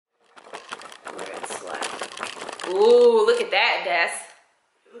Ooh, look at that, Des.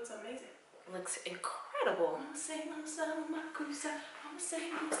 It looks amazing. It looks incredible.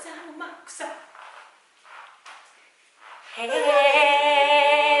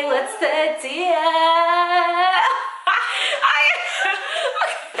 Hey, what's the deal?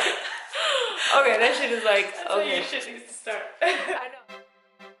 Okay, that shit is like, okay. Your shit needs to start. I know.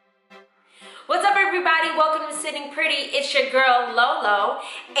 What's up, everybody? Welcome to Sitting Pretty. It's your girl, Lolo.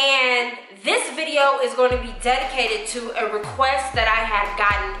 And this video is going to be dedicated to a request that I had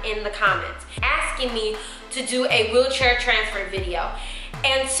gotten in the comments, asking me to do a wheelchair transfer video.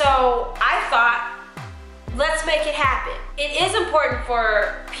 And so I thought, let's make it happen. It is important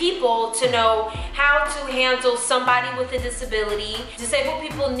for people to know how to handle somebody with a disability. Disabled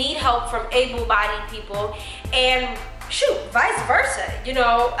people need help from able-bodied people, and shoot, vice versa. You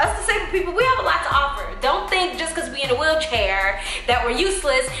know, us disabled people, we have a lot to offer. Don't think just because we in a wheelchair that we're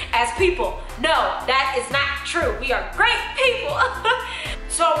useless as people. No, that is not true. We are great people.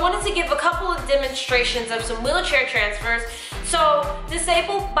 So I wanted to give a couple of demonstrations of some wheelchair transfers so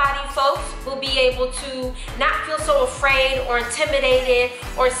disabled body folks will be able to not feel so afraid or intimidated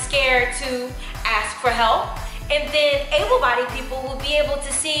or scared to ask for help. And then able-bodied people will be able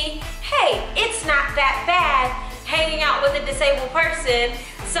to see, hey, it's not that bad hanging out with a disabled person.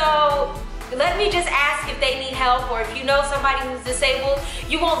 So let me just ask if they need help, or if you know somebody who's disabled,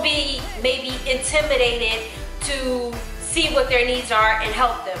 you won't be maybe intimidated to see what their needs are and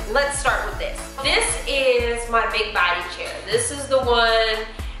help them. Let's start with this. This is my big body chair. This is the one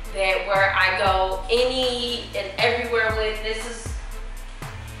that where I go any and everywhere with. This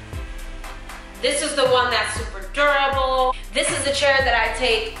is the one that's super durable. This is the chair that I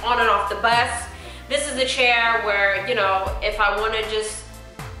take on and off the bus. This is the chair where, you know, if I want to just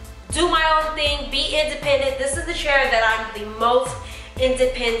do my own thing, be independent, this is the chair that I'm the most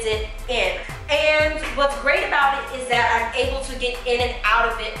independent in. And what's great about it is that I'm able to get in and out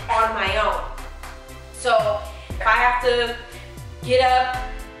of it on my own. So if I have to get up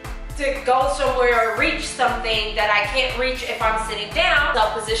to go somewhere or reach something that I can't reach if I'm sitting down,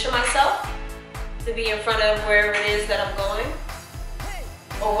 I'll position myself to be in front of wherever it is that I'm going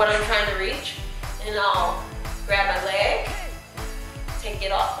or what I'm trying to reach. And I'll grab my leg, take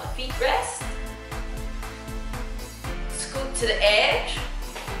it off my feet rest, scoot to the edge,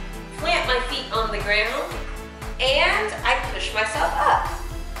 plant my feet on the ground, and I push myself up.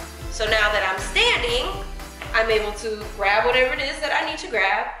 So now that I'm standing, I'm able to grab whatever it is that I need to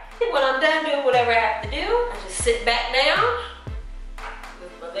grab. And when I'm done doing whatever I have to do, I just sit back down,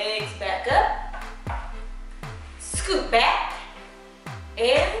 lift my legs back up, scoot back,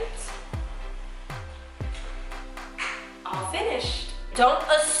 and all finished. Don't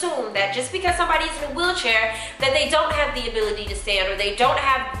assume that just because somebody's in a wheelchair that they don't have the ability to stand or they don't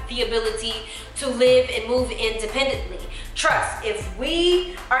have the ability to live and move independently. Trust, if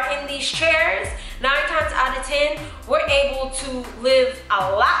we are in these chairs, 9 times out of 10, we're able to live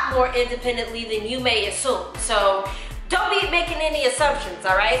a lot more independently than you may assume. So don't be making any assumptions,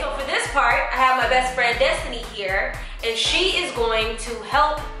 all right? So for this part, I have my best friend Destiny here, and she is going to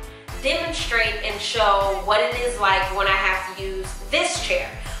help demonstrate and show what it is like when I have to use this chair.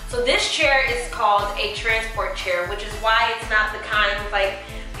 So this chair is called a transport chair, which is why it's not the kind with like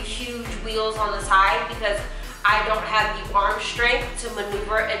the huge wheels on the side, because I don't have the arm strength to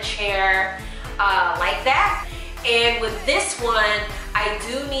maneuver a chair like that. And with this one, I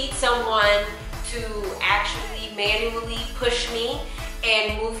do need someone to actually manually push me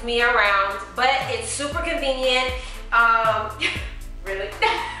and move me around, but it's super convenient. Really?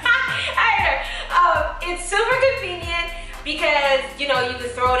 It's super convenient because, you know, you can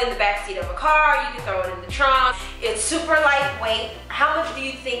throw it in the back seat of a car, you can throw it in the trunk. It's super lightweight. How much do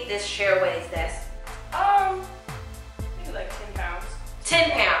you think this chair weighs, Des? Maybe like 10 pounds.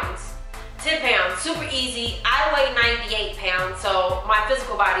 10 pounds. 10 pounds. Super easy. I weigh 98 pounds, so my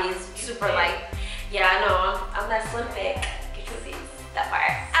physical body is super light. Yeah, I know. I'm that slim thick. Get your these. That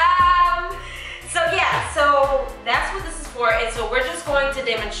part. So yeah, so that's what this is for, and so we're just going to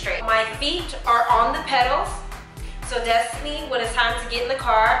demonstrate. My feet are on the pedals, so Destiny, when it's time to get in the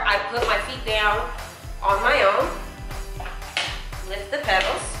car, I put my feet down on my own, lift the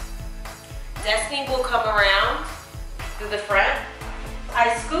pedals. Destiny will come around through the front.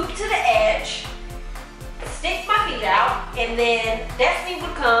 I scoop to the edge, stick my feet out, and then Destiny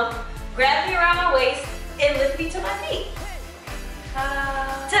would come, grab me around my waist, and lift me to my feet.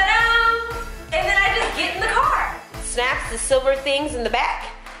 Ta-da! And then I just get in the car. Snaps the silver things in the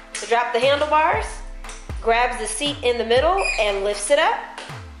back to drop the handlebars, grabs the seat in the middle and lifts it up,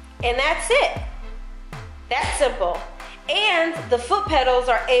 and that's it. That's simple. And the foot pedals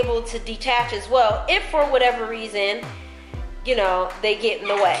are able to detach as well if for whatever reason, you know, they get in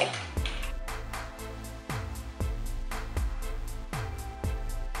the way.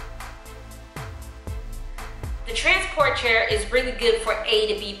 The transport chair is really good for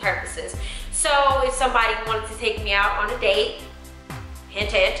A to B purposes. So if somebody wanted to take me out on a date,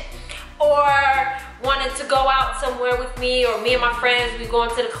 hint hint, or wanted to go out somewhere with me, or me and my friends, we going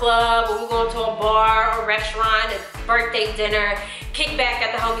to the club, or we going to a bar or restaurant, a birthday dinner, kick back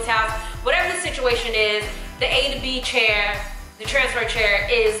at the homie's house, whatever the situation is, the A to B chair, the transfer chair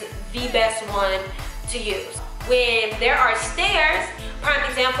is the best one to use. When there are stairs, prime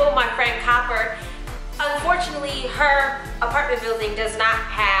example, my friend Copper, unfortunately her apartment building does not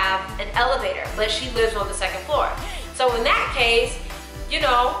have an elevator, but she lives on the second floor. So in that case, you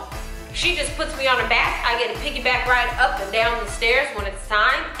know, she just puts me on her back. I get a piggyback ride up and down the stairs when it's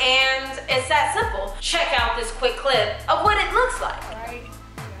time, and it's that simple. Check out this quick clip of what it looks like. Right.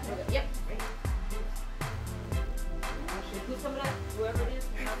 Yep. Put some of that, whoever it is.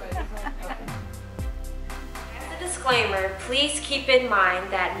 As a disclaimer, please keep in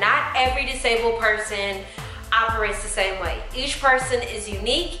mind that not every disabled person operates the same way. Each person is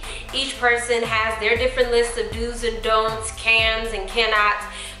unique. Each person has their different lists of do's and don'ts, cans and cannots.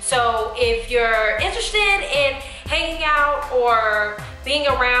 So if you're interested in hanging out or being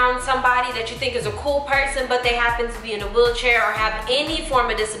around somebody that you think is a cool person, but they happen to be in a wheelchair or have any form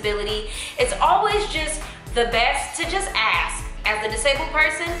of disability, it's always just the best to just ask. As a disabled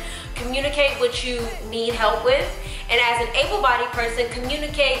person, communicate what you need help with. And as an able-bodied person,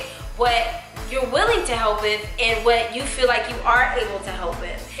 communicate what you're willing to help with and what you feel like you are able to help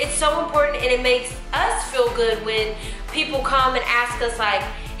with. It's so important, and it makes us feel good when people come and ask us like,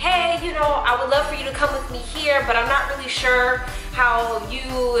 hey, you know, I would love for you to come with me here, but I'm not really sure how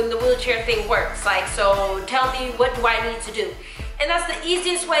you and the wheelchair thing works. Like, so tell me, what do I need to do? And that's the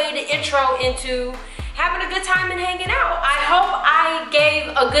easiest way to intro into having a good time and hanging out. I hope I gave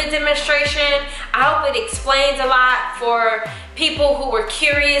a good demonstration. I hope it explains a lot for people who were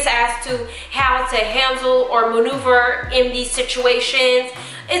curious as to how to handle or maneuver in these situations.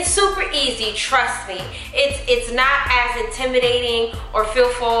 It's super easy, trust me. It's not as intimidating or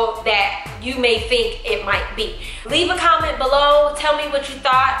fearful that you may think it might be. Leave a comment below. Tell me what you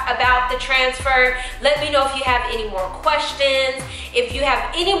thought about the transfer. Let me know if you have any more questions. If you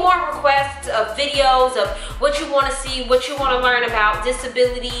have any more requests of videos of what you want to see, what you want to learn about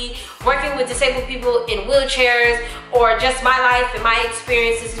disability, working with disabled people in wheelchairs, or just my life and my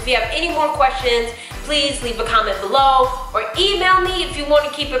experiences. If you have any more questions, please leave a comment below or email me if you want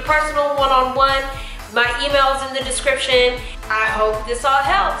to keep it personal, one-on-one. My email is in the description. I hope this all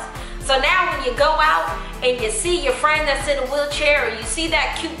helps. So now when you go out and you see your friend that's in a wheelchair, or you see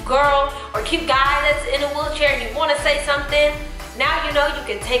that cute girl or cute guy that's in a wheelchair and you want to say something, now you know you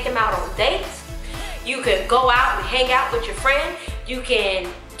can take them out on dates. You can go out and hang out with your friend. You can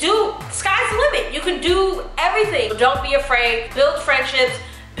do, sky's the limit. You can do everything. Don't be afraid. Build friendships,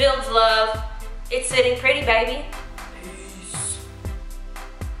 build love. It's Sitting Pretty, baby. Peace.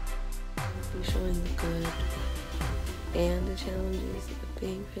 We'll be showing the good and the challenges of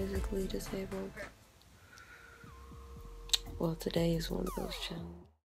being physically disabled. Well, today is one of those challenges.